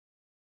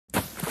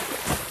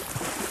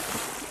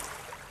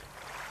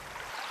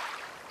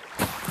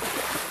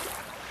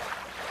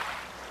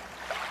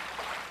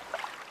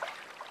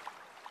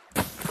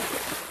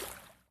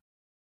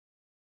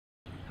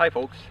Hi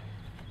folks,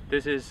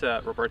 this is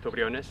Roberto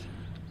Briones,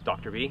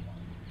 Dr. B,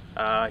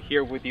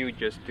 here with you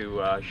just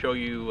to show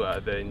you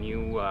the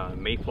new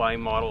Mayfly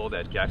model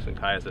that Jackson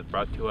Kayak has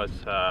brought to us,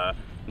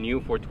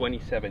 new for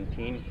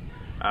 2017.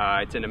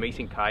 It's an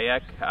amazing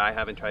kayak. I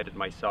haven't tried it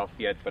myself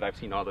yet, but I've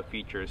seen all the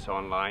features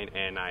online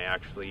and I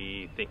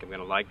actually think I'm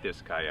going to like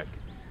this kayak.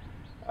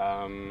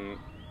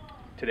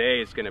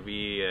 Today it's going to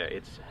be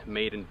its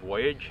maiden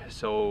voyage,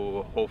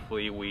 so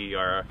hopefully we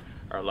are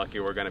lucky.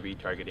 We're going to be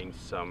targeting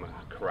some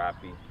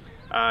crappie.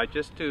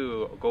 Just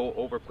to go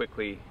over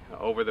quickly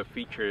over the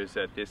features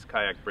that this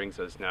kayak brings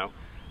us now.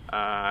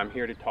 I'm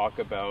here to talk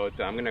about,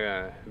 I'm going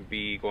to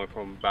be going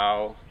from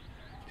bow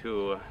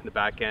to the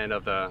back end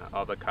of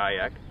the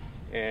kayak,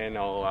 and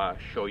I'll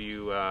show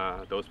you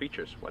those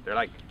features, what they're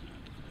like.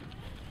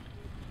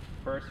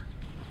 First,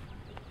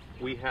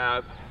 we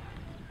have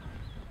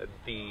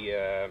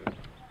the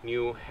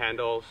new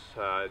handles,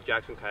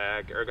 Jackson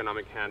Kayak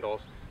ergonomic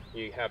handles.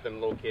 You have them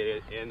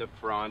located in the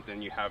front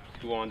and you have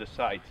two on the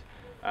sides.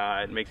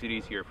 It makes it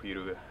easier for you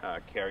to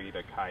carry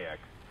the kayak.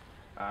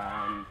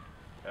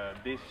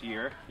 This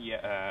year,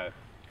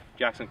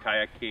 Jackson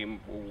Kayak came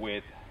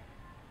with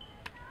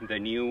the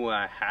new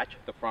hatch.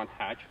 The front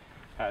hatch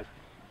has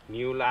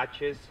new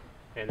latches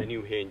and the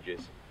new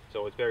hinges.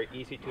 So it's very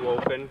easy to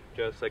open,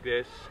 just like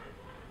this.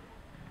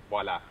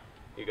 Voila,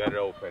 you got it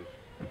open.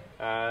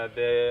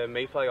 The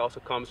Mayfly also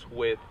comes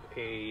with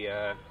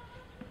a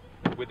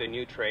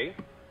new tray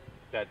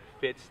that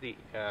fits the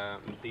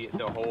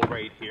hole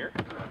right here,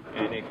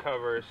 and it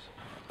covers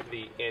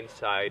the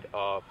inside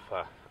of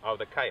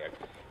the kayak.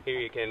 Here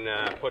you can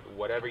put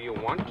whatever you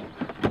want,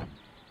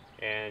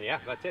 and yeah,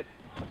 that's it.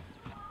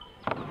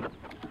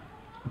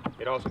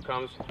 It also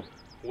comes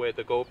with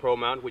a GoPro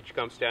mount, which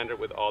comes standard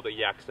with all the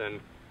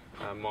Jackson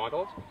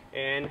models,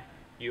 and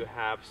you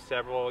have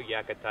several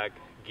Yak Attack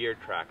gear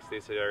tracks.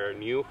 These are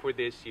new for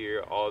this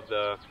year. All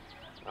the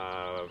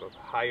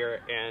higher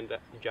end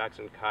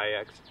Jackson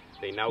kayaks,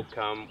 they now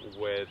come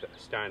with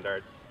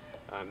standard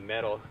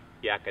metal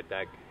Yak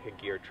Attack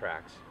gear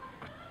tracks.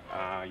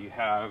 You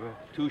have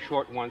two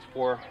short ones,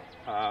 4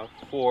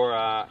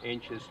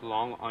 inches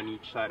long on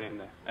each side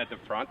at the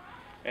front,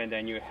 and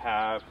then you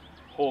have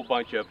a whole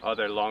bunch of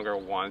other longer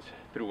ones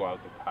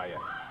throughout the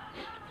kayak.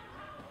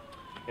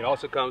 It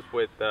also comes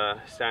with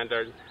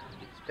standard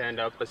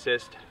stand-up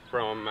assist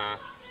from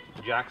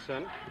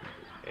Jackson,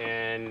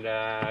 and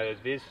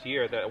this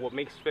year what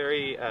makes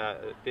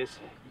this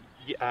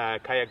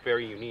kayak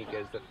very unique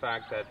is the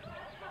fact that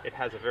it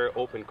has a very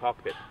open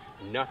cockpit.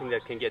 Nothing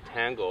that can get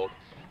tangled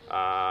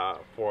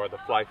for the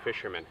fly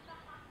fisherman.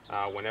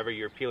 Whenever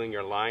you're peeling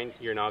your line,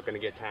 you're not going to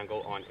get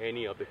tangled on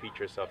any of the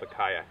features of the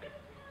kayak.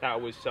 That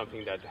was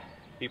something that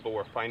people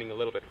were finding a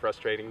little bit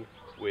frustrating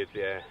with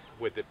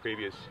the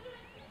previous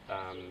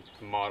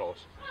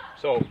models.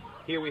 So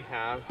here we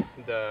have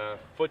the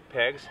foot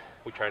pegs,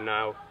 which are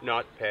now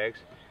not pegs,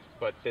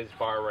 but this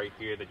bar right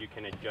here that you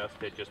can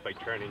adjust it just by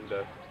turning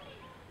the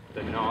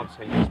knobs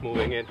and just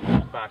moving it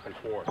back and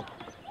forth.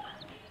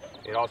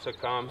 It also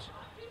comes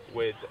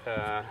with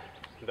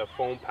the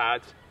foam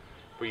pads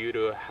for you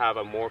to have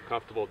a more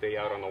comfortable day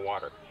out on the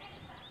water.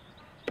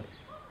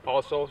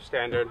 Also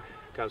standard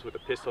comes with a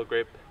pistol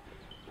grip,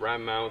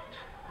 ram mount,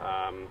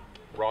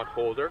 rod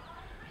holder,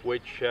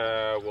 which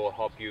will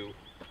help you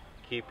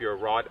keep your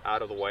rod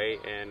out of the way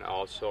and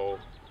also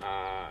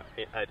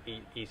at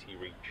easy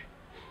reach.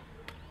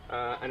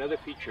 Another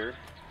feature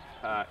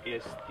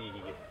is the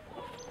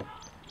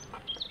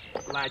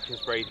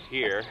latches right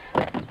here,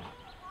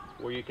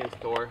 where you can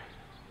store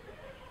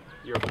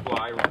your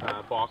fly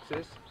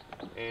boxes,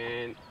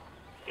 and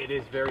it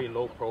is very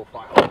low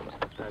profile.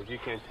 As you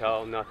can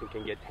tell, nothing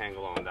can get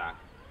tangled on that.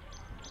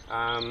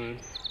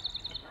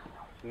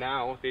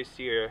 Now this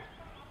year,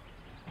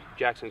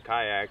 Jackson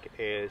Kayak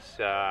is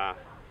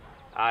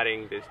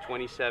adding this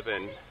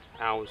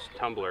 27-ounce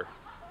tumbler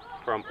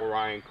from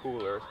Orion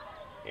Coolers,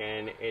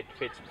 and it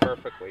fits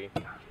perfectly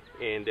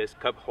in this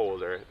cup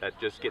holder that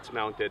just gets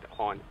mounted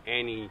on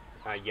any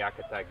Yak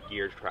Attack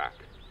gear track.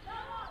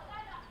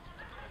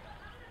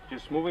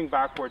 Just moving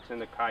backwards in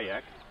the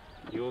kayak,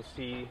 you'll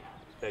see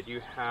that you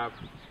have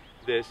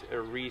this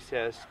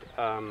recessed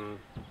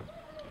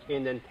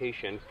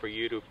indentation for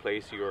you to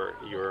place your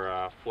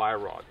fly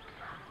rod.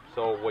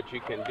 So what you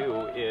can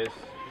do is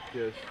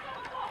just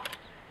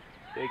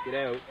take it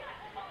out,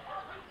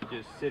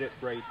 just sit it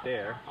right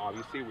there,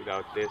 obviously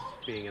without this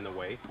being in the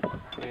way,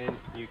 and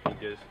you can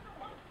just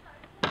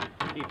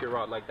keep your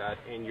rod like that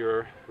and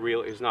your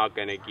reel is not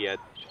going to get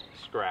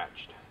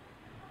scratched.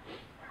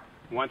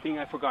 One thing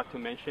I forgot to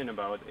mention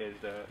about is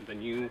the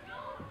new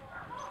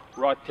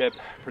rod tip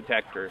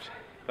protectors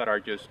that are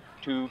just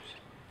tubes,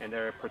 and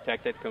they're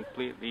protected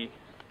completely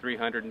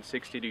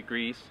 360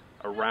 degrees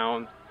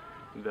around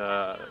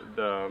the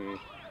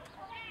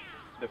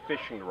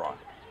fishing rod.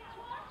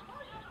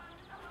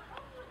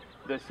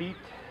 The seat,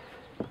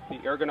 the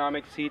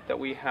ergonomic seat that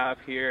we have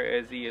here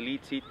is the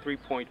Elite Seat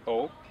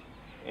 3.0,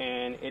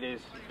 and it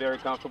is very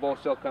comfortable.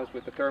 Still comes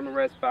with the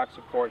thermarest back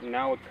support, and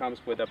now it comes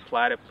with a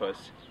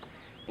platypus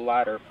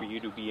bladder for you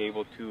to be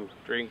able to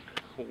drink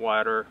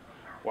water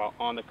while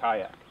on the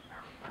kayak.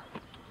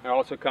 It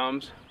also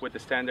comes with the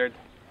standard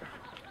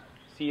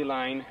sea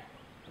line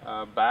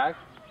bag,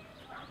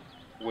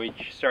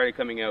 which started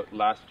coming out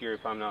last year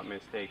if I'm not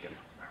mistaken.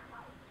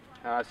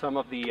 Some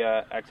of the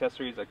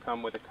accessories that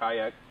come with a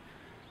kayak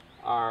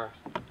are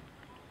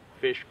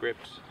fish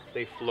grips.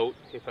 They float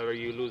if ever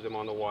you lose them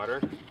on the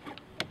water.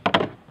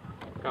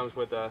 Comes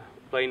with a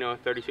Plano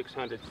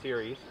 3600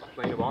 series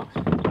Plano box,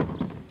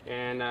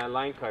 and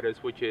line cutters,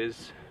 which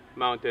is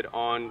mounted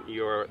on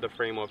the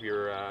frame of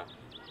your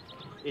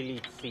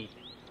Elite seat.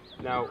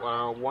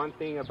 Now, one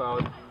thing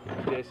about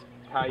this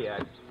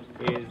kayak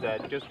is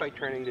that just by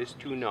turning these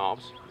two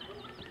knobs,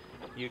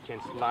 you can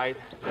slide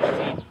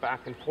the seat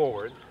back and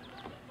forward.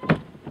 Okay,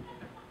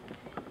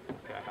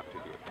 I have to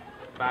do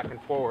it back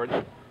and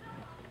forward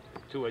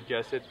to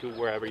adjust it to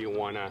wherever you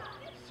want to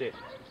sit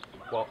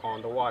while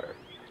on the water.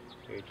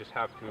 You just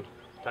have to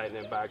tighten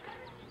it back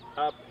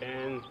up,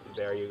 and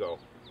there you go.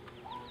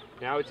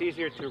 Now it's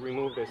easier to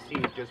remove the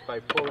seat just by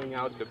pulling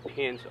out the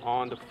pins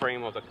on the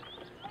frame of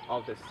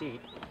the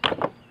seat,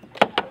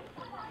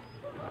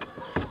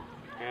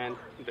 and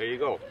there you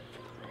go.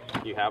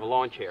 You have a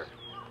lawn chair.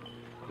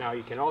 Now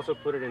you can also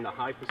put it in the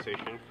high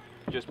position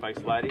just by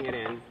sliding it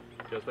in,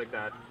 just like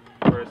that,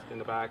 first in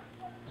the back,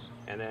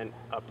 and then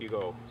up you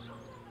go.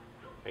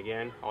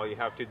 Again, all you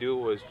have to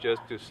do is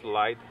just to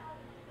slide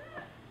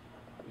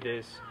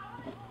this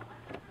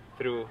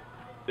through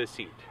the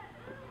seat.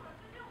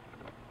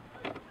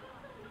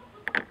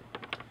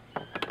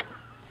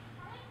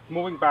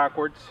 Moving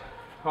backwards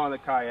on the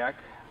kayak,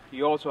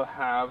 you also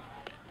have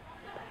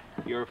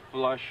your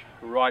flush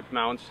rod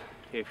mounts.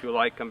 If you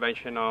like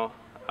conventional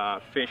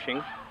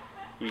fishing,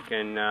 you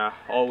can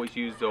always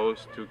use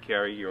those to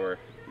carry your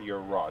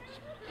rods.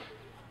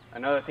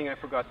 Another thing I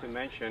forgot to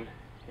mention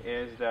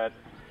is that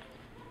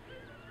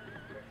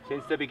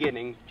since the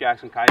beginning,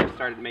 Jackson Kayak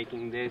started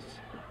making these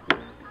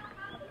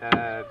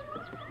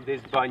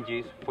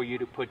bungees for you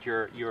to put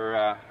your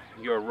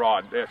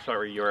rod,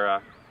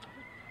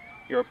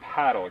 your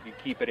paddle. You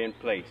keep it in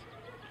place.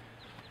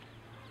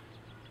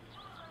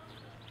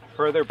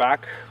 Further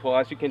back, well,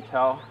 as you can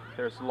tell,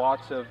 there's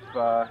lots of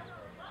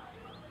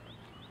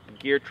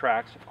gear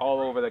tracks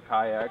all over the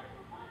kayak,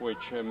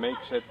 which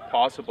makes it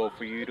possible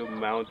for you to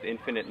mount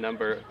infinite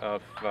number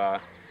of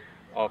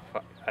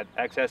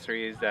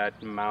accessories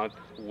that mount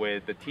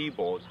with the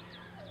T-bolt.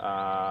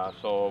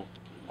 So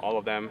all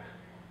of them,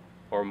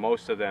 or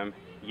most of them,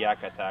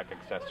 Yak Attack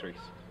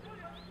accessories.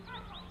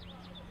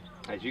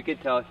 As you can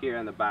tell here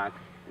in the back,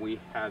 we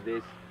have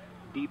this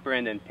deeper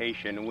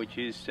indentation, which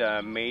is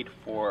made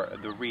for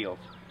the reels.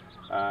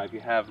 If you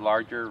have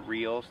larger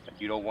reels that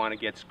you don't want to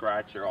get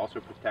scratched, they're also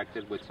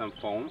protected with some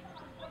foam.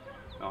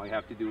 All you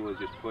have to do is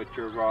just put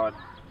your rod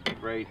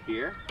right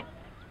here.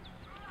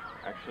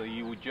 Actually,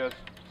 you would just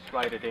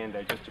slide it in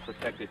there just to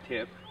protect the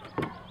tip,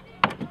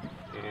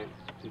 and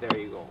there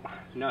you go.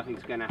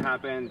 Nothing's gonna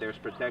happen. There's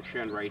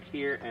protection right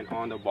here and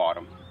on the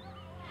bottom.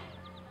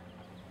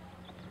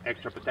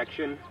 Extra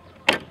protection,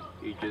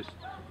 you just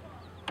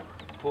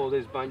pull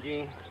this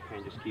bungee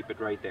and just keep it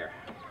right there.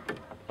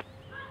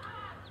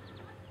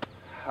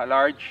 A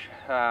large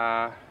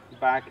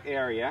back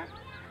area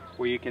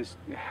where you can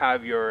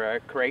have your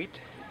crate.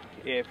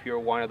 If you're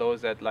one of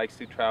those that likes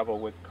to travel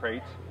with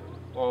crates,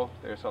 well,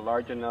 there's a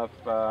large enough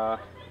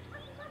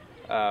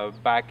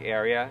back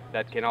area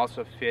that can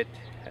also fit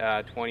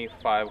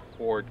 25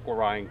 quart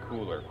Orion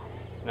cooler.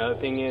 Another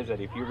thing is that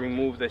if you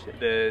remove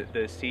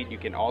the seat, you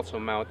can also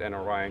mount an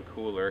Orion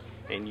cooler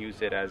and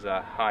use it as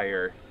a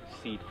higher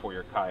seat for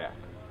your kayak.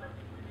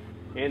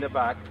 In the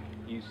back,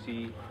 you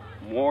see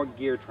more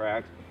gear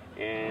tracks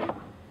and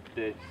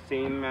the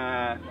same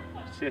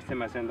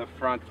system as in the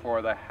front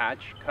for the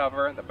hatch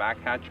cover, the back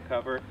hatch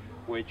cover,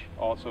 which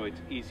also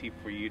it's easy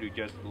for you to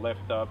just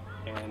lift up,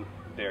 and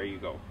there you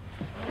go.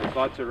 There's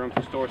lots of room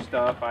to store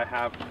stuff.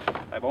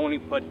 I've only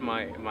put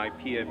my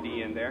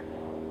PFD in there,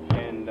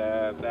 and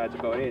that's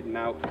about it.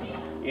 Now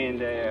in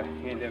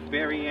the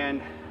very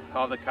end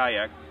of the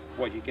kayak,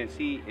 what you can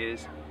see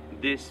is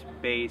this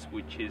base,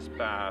 which is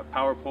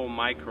power pole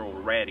micro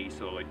ready,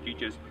 so like you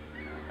just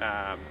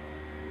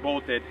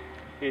bolt it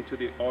into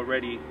the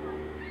already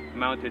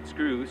mounted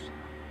screws,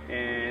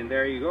 and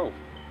there you go.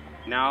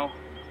 Now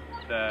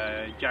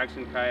the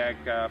Jackson Kayak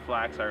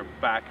flags are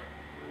back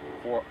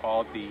for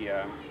all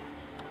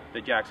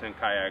the Jackson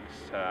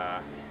kayaks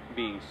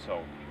being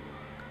sold.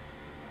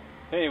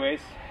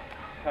 Anyways,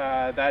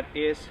 that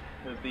is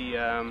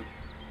the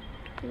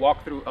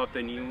walkthrough of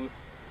the new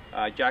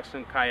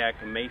Jackson Kayak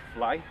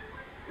Mayfly,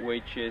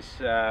 which is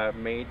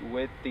made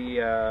with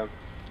the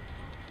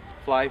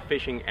fly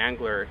fishing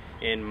angler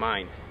in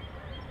mind.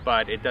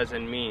 But it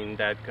doesn't mean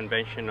that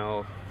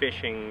conventional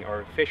fishing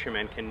or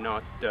fishermen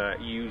cannot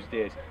use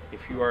this. If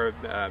you are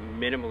a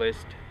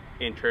minimalist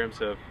in terms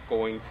of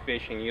going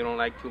fishing, you don't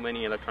like too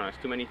many electronics,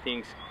 too many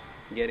things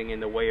getting in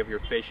the way of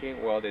your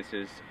fishing, well, this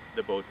is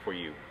the boat for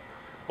you.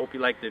 Hope you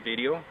liked the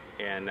video,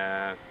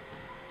 and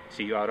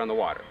see you out on the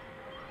water.